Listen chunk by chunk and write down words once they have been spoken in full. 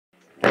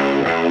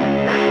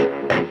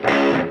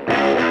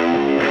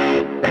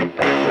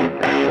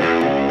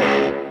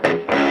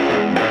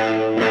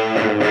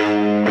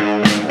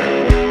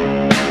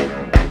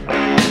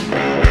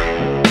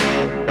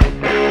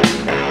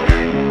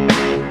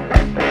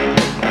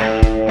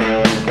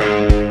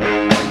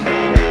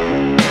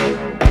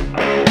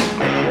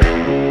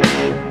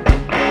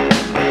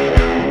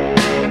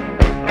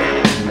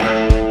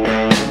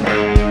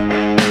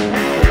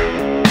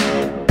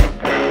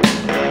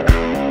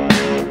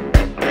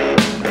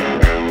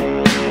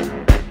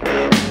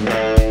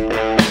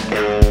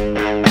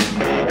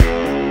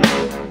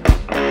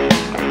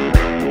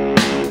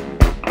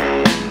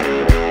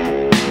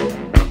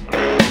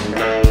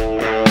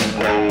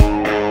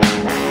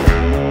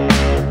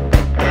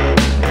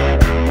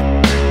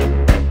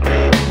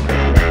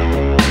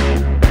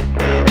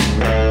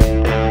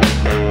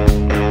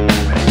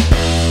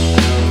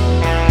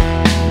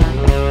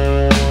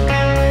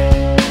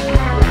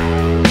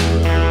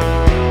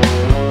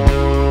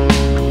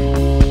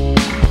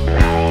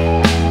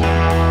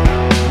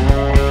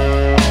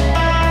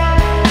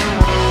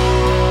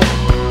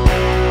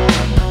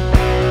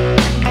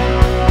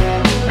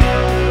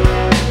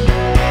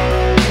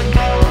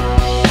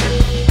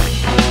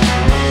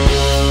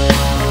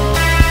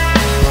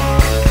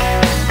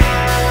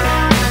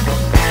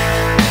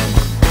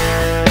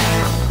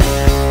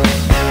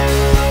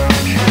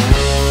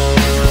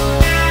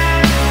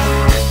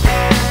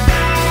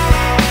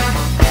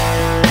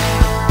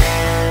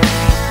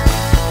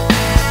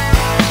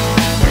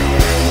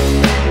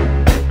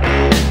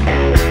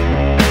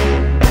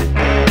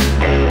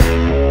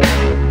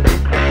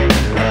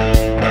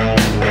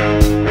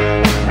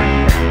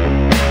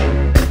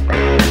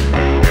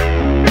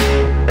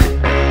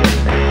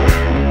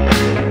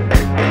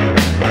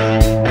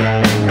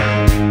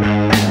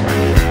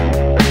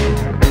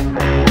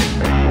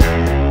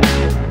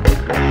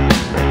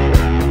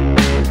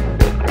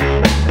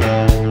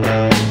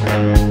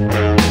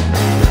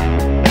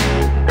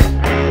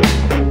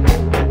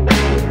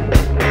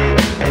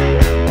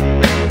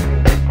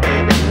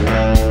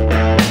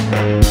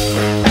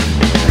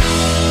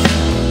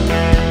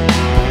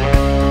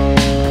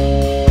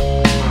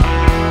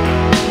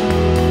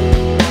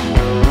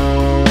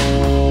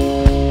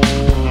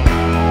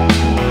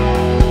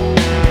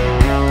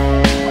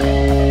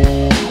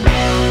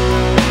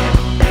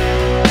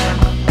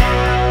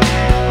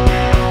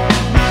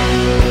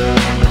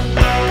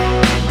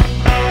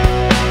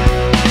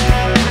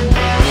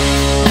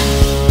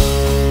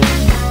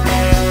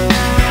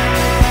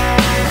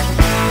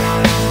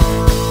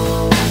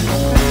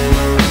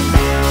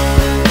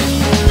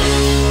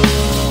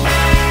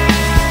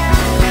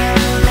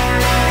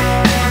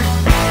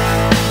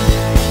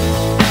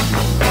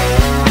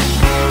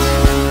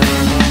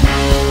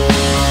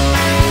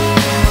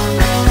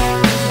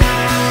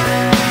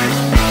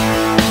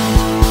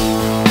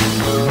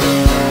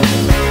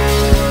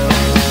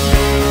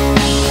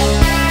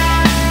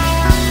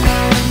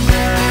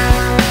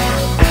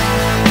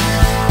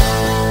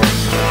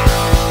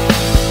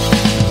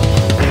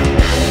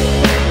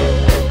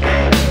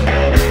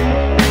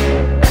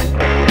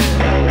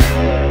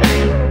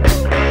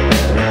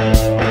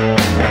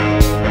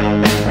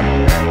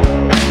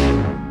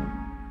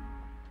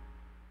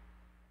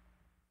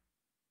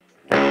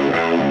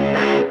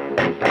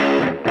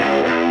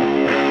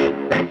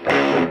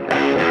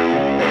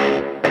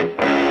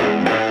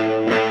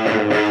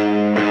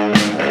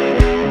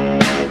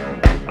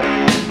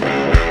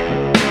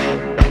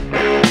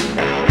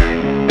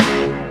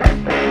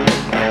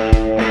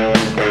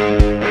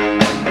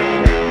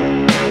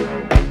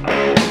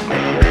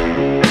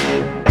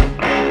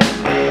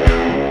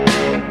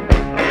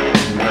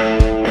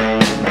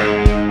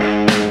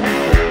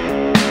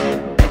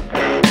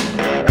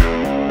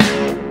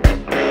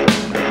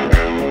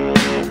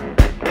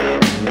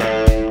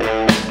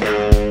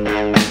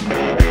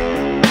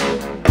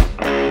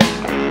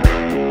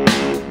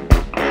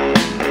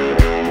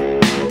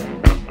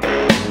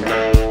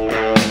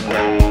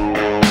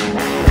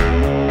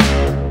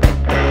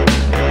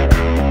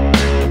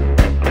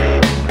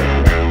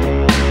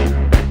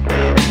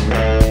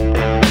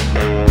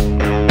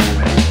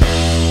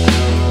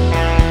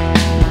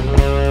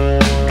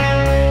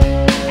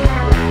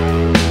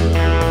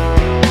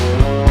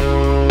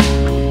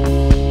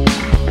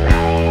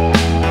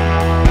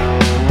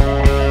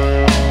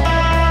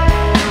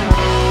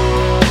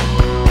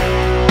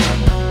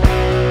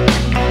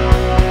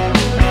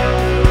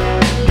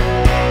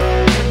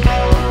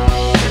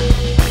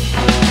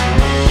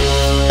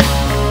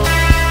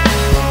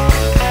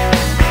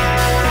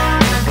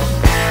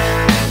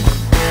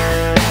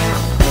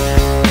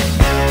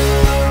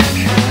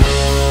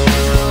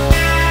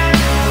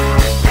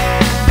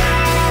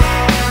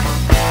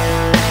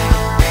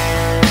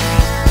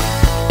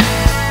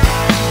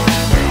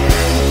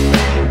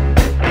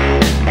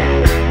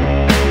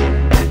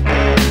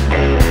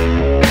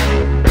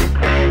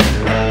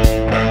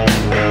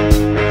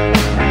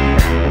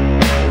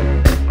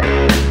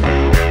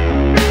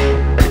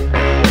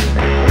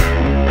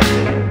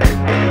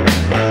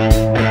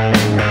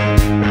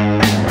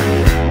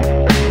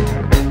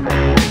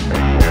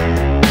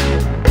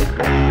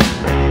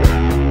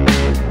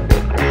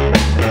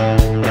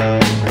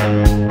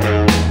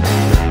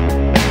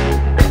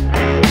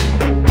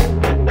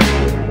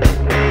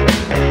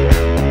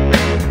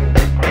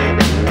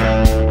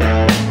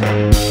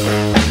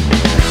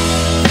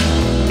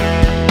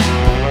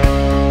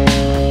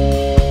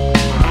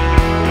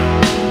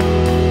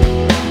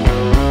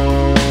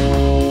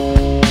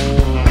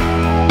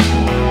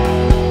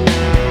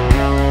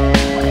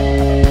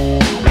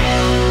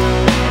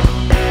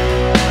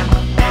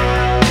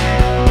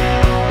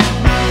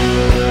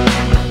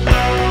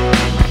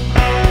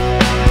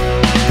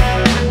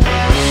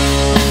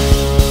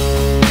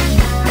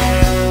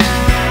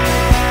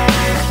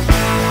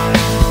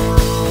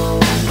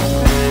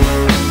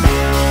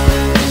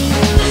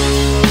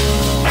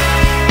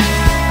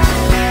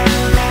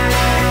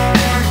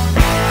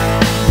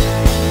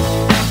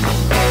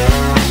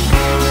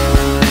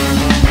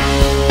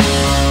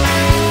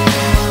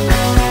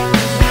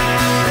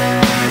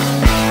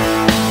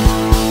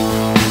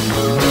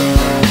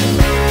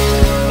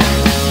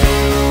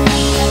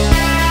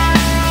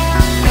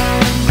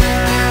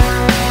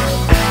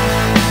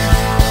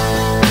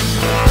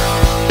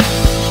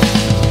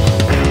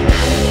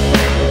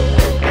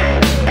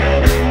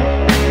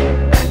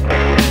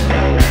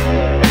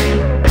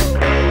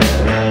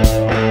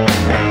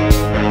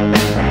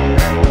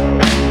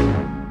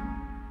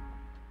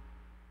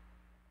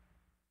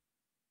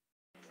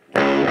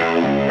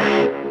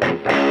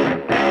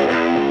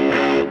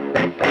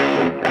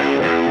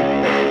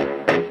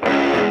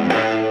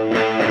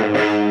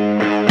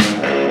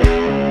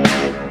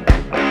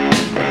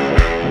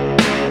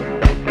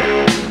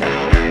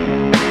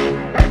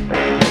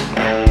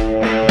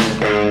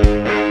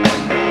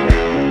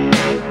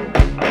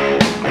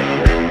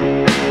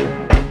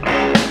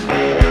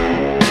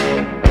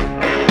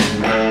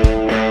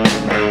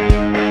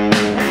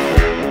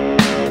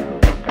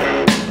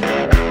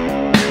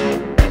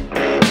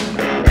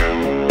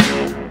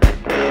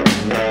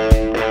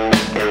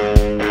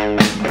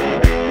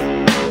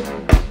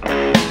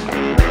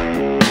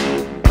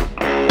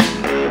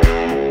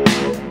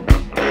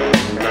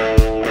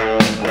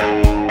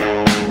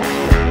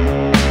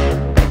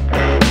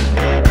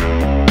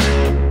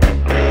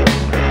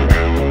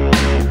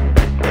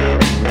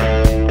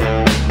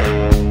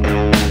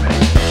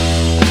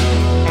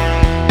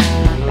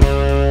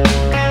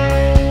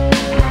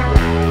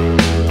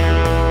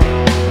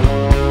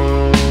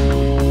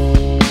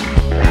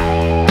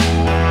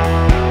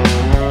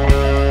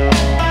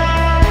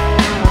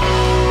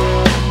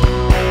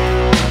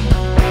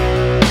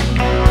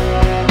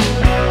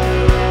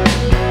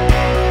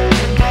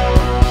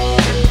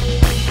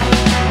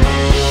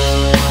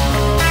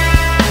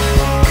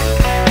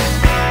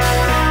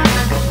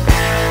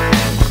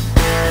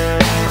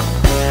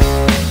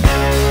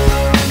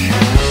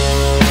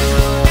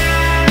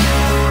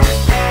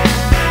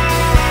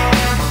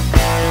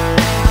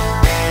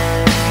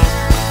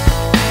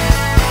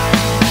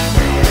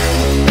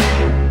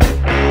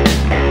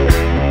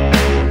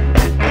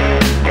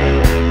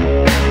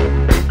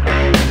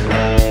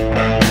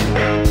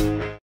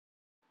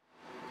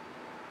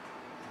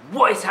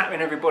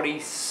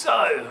everybody.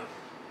 So,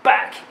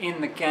 back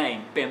in the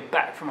game. Been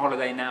back from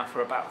holiday now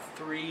for about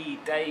 3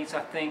 days,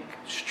 I think.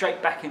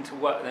 Straight back into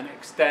work the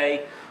next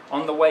day.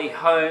 On the way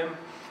home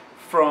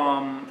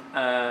from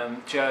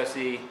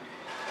Jersey,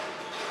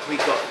 we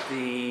got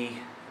the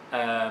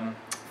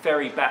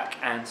ferry back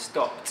and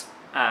stopped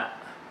at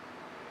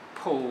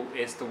Poole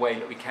is the way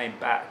that we came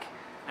back.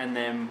 And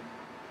then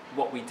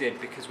what we did,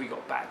 because we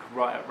got back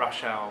right at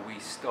rush hour, we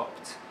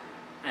stopped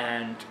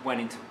and went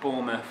into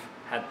Bournemouth,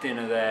 had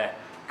dinner there,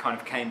 kind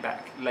of came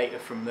back later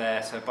from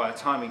there. So by the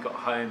time we got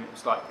home, it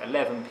was like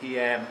 11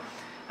 p.m.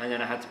 and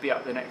then I had to be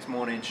up the next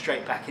morning,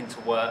 straight back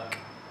into work,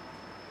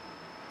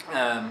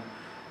 and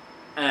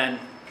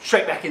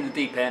straight back in the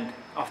deep end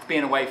after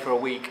being away for a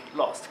week.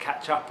 Lots to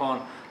catch up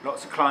on,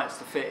 lots of clients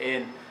to fit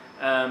in,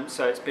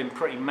 so it's been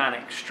pretty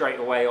manic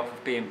straight away off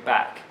of being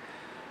back.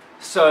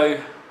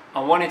 So I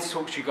wanted to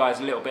talk to you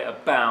guys a little bit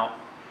about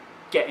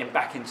getting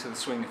back into the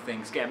swing of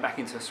things, getting back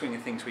into the swing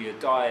of things with your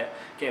diet,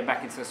 getting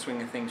back into the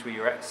swing of things with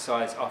your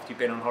exercise after you've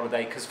been on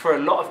holiday. Because for a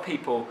lot of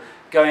people,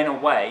 going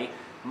away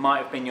might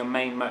have been your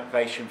main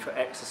motivation for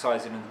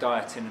exercising and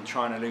dieting and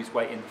trying to lose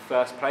weight in the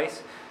first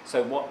place.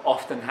 So what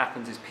often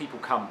happens is people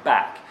come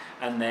back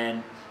and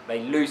then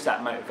they lose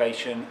that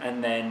motivation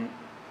and then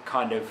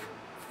kind of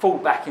fall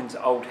back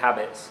into old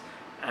habits,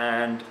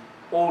 and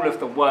all of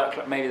the work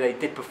that maybe they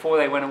did before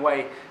they went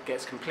away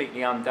gets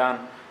completely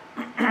undone.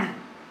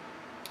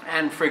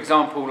 And for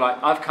example,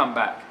 like I've come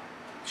back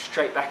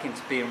straight back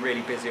into being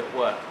really busy at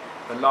work.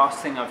 The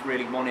last thing I've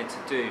really wanted to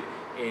do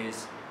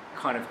is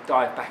kind of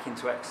dive back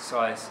into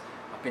exercise.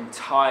 I've been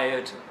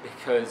tired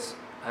because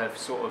of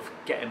sort of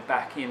getting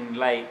back in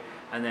late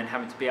and then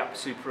having to be up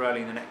super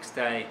early the next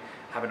day,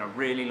 having a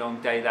really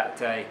long day that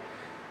day,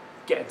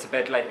 getting to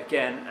bed late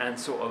again, and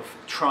sort of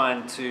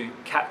trying to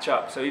catch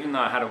up. So even though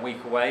I had a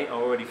week away, I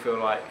already feel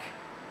like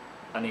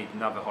I need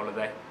another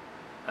holiday.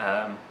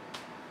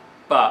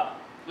 But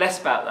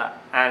less about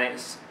that, and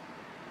it's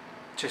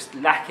just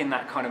lacking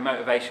that kind of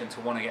motivation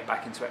to want to get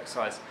back into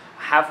exercise.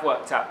 I have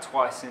worked out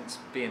twice since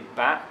being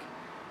back.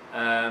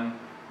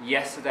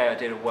 Yesterday I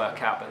did a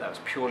workout, but that was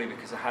purely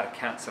because I had a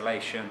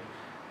cancellation.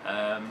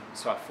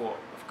 So I thought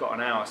I've got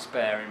an hour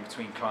spare in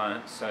between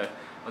clients, so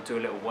I'll do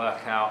a little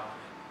workout.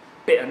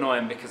 Bit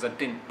annoying because I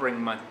didn't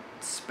bring my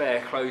spare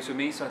clothes with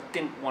me, so I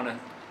didn't want to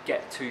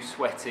get too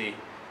sweaty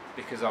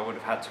because I would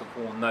have had to have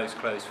worn those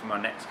clothes for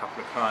my next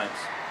couple of clients.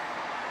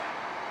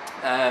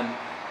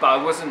 But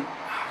I was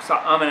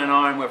like umming and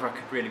ahhing whether I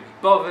could really be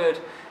bothered.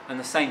 And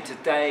the same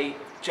today,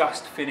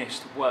 just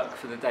finished work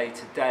for the day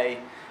today.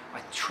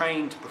 I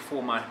trained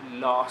before my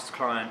last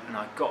client and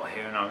I got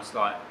here and I was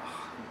like,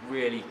 oh, I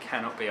really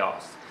cannot be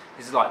asked.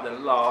 This is like the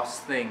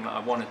last thing that I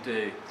want to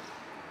do.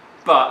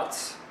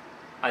 But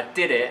I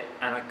did it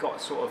and I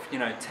got sort of,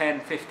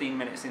 10-15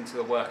 minutes into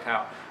the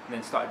workout and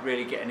then started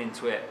really getting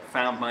into it,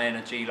 found my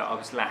energy that I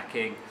was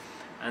lacking,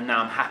 and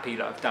now I'm happy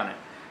that I've done it.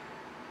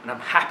 And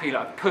I'm happy that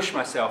I've pushed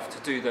myself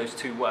to do those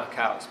 2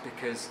 workouts,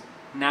 because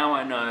now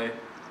I know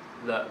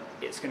that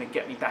it's going to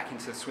get me back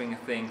into the swing of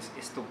things.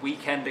 It's the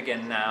weekend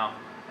again now,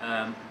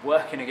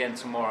 working again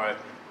tomorrow,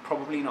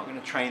 probably not going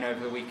to train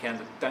over the weekend.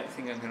 I don't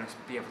think I'm going to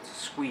be able to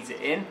squeeze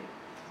it in.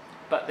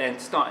 But then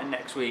starting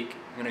next week,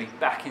 I'm going to be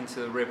back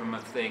into the rhythm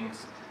of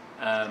things.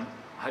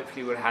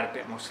 Hopefully we'll have had a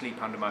bit more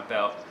sleep under my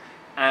belt.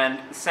 And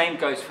the same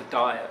goes for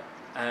diet.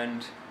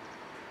 And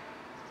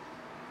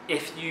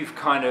if you've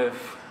kind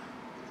of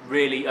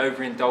really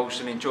overindulged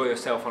and enjoy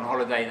yourself on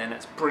holiday, then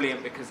that's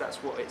brilliant, because that's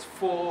what it's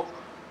for.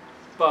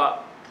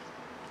 But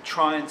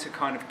trying to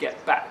kind of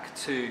get back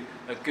to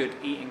a good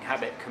eating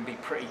habit can be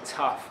pretty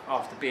tough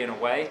after being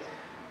away.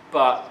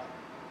 But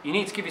you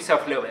need to give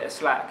yourself a little bit of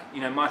slack.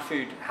 My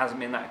food hasn't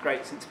been that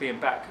great since being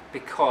back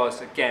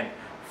because, again,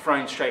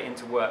 thrown straight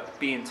into work,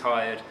 being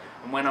tired.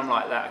 And when I'm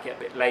like that, I get a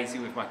bit lazy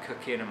with my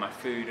cooking and my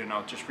food, and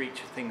I'll just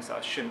reach for things that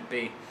I shouldn't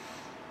be.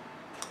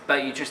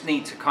 But you just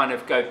need to kind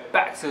of go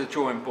back to the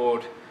drawing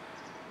board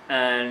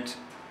and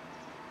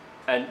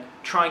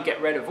try and get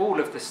rid of all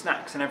of the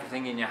snacks and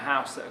everything in your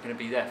house that are going to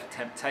be there for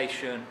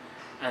temptation,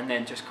 and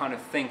then just kind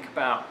of think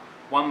about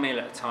one meal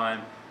at a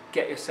time.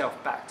 Get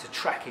yourself back to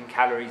tracking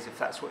calories if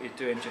that's what you're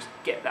doing. Just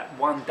get that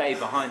one day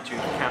behind you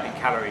counting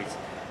calories,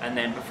 and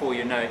then before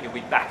you know it, you'll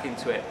be back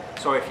into it.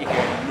 Sorry if you hear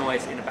any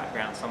noise in the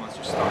background, someone's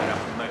just started up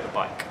a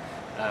motorbike.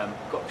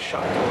 Got to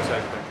shut the doors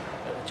open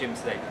at the gym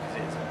today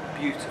because it's a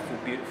beautiful,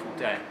 beautiful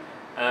day.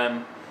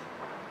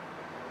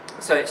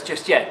 So it's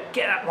just, get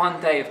that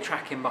one day of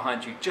tracking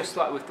behind you, just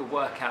like with the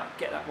workout.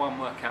 Get that one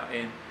workout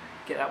in,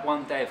 get that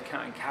one day of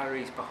counting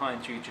calories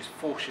behind you, just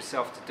force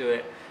yourself to do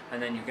it,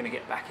 and then you're going to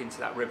get back into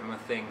that rhythm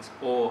of things.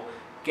 Or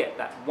get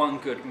that one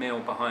good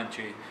meal behind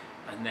you,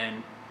 and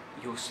then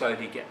you'll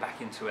slowly get back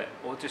into it.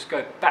 Or just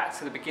go back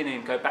to the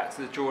beginning, go back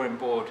to the drawing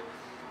board,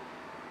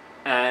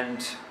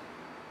 and,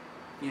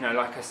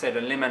 like I said,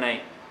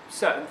 eliminate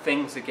certain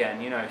things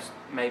again.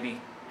 Maybe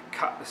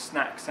cut the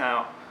snacks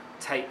out,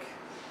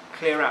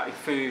 clear out your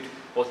food,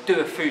 or do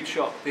a food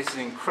shop. This is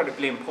an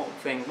incredibly important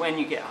thing. When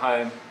you get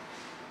home,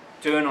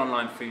 do an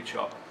online food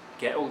shop,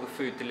 get all the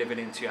food delivered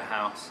into your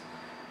house,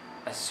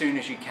 as soon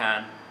as you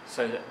can,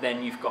 so that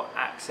then you've got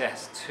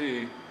access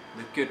to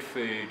the good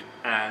food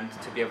and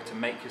to be able to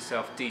make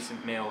yourself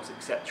decent meals,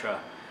 etc.,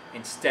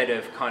 instead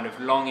of kind of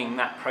longing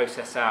that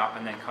process out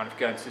and then kind of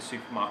going to the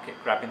supermarket,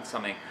 grabbing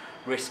something,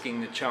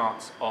 risking the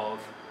chance of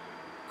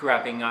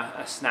grabbing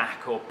a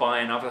snack or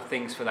buying other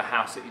things for the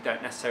house that you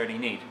don't necessarily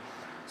need.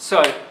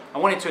 So I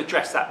wanted to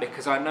address that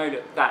because I know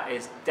that that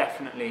is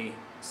definitely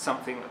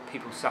something that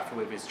people suffer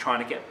with, is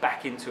trying to get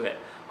back into it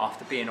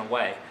after being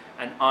away.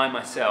 And I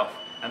myself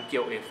am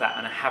guilty of that,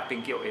 and I have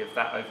been guilty of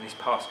that over these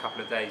past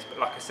couple of days. But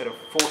like I said, I've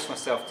forced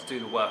myself to do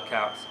the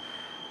workouts,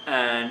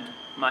 and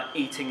my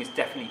eating is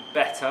definitely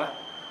better.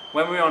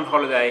 When we were on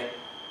holiday,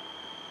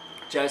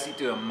 Jersey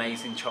do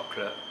amazing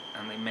chocolate,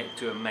 and they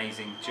do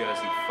amazing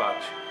Jersey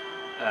fudge.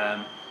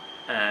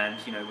 And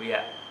you know, we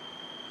ate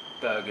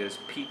burgers,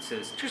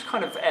 pizzas, just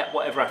kind of ate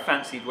whatever I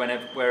fancied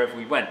wherever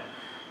we went.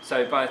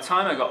 So by the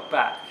time I got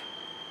back,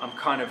 I'm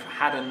kind of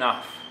had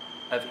enough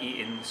of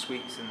eating the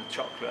sweets and the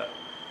chocolate,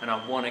 and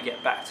I want to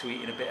get back to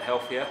eating a bit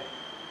healthier.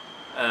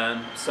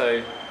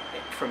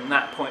 From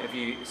that point of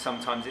view,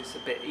 sometimes it's a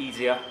bit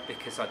easier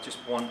because I just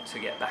want to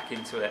get back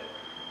into it.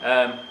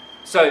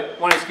 So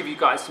wanted to give you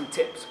guys some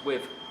tips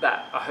with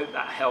that. I hope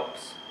that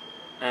helps.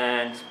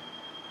 And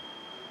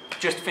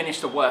just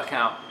finished a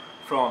workout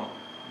from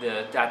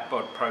the Dad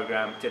Bod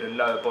program, did a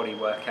lower body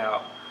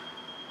workout.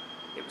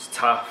 It was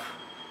tough.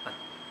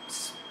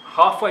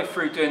 Halfway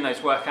through doing those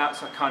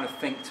workouts, I kind of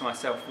think to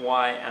myself,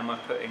 why am I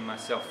putting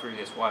myself through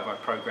this? Why have I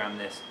programmed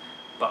this?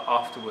 But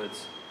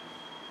afterwards,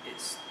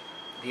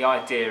 the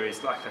idea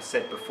is, like I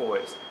said before,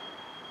 it's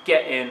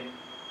get in,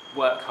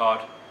 work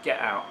hard, get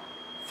out.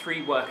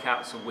 3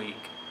 workouts a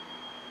week,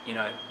 you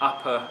know,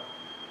 upper,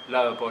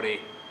 lower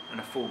body, and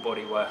a full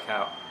body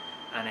workout.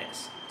 And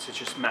it's to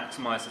just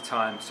maximize the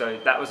time. So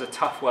that was a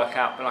tough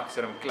workout, but like I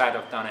said, I'm glad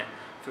I've done it.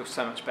 I feel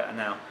so much better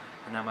now.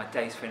 And now my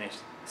day's finished,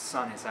 the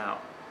sun is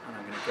out, and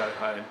I'm gonna go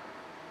home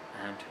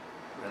and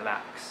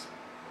relax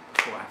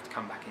before I have to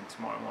come back in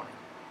tomorrow morning.